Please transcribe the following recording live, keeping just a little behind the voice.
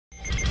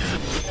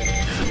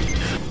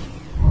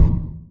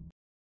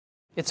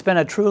It's been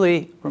a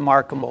truly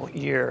remarkable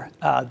year,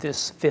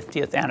 this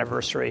 50th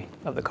anniversary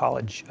of the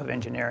College of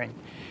Engineering.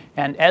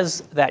 And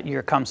as that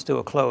year comes to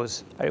a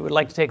close, I would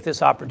like to take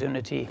this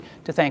opportunity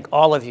to thank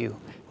all of you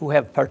who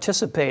have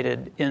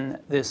participated in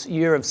this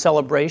year of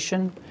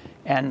celebration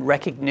and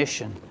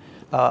recognition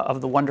of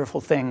the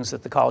wonderful things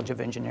that the College of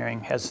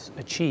Engineering has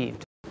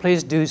achieved.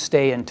 Please do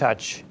stay in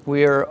touch.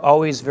 We are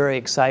always very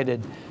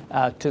excited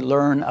to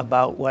learn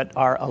about what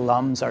our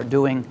alums are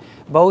doing,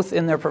 both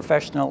in their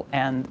professional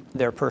and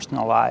their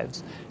personal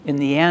lives. In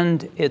the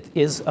end, it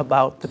is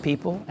about the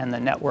people and the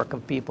network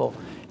of people,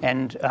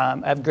 and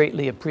I've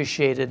greatly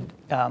appreciated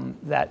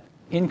that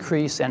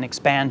increase and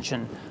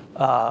expansion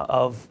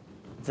of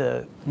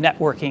the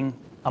networking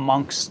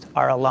amongst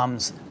our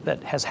alums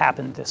that has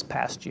happened this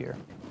past year.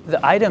 The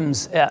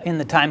items in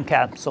the time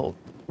capsule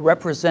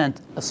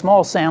represent a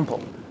small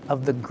sample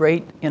of the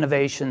great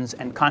innovations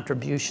and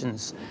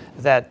contributions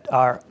that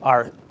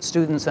our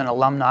students and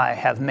alumni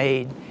have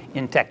made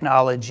in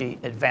technology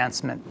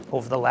advancement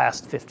over the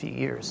last 50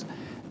 years.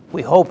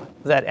 We hope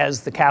that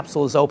as the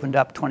capsule is opened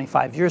up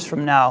 25 years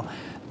from now,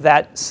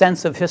 that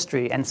sense of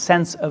history and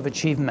sense of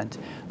achievement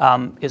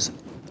is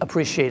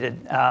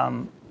appreciated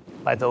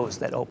by those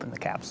that open the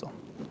capsule.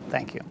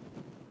 Thank you.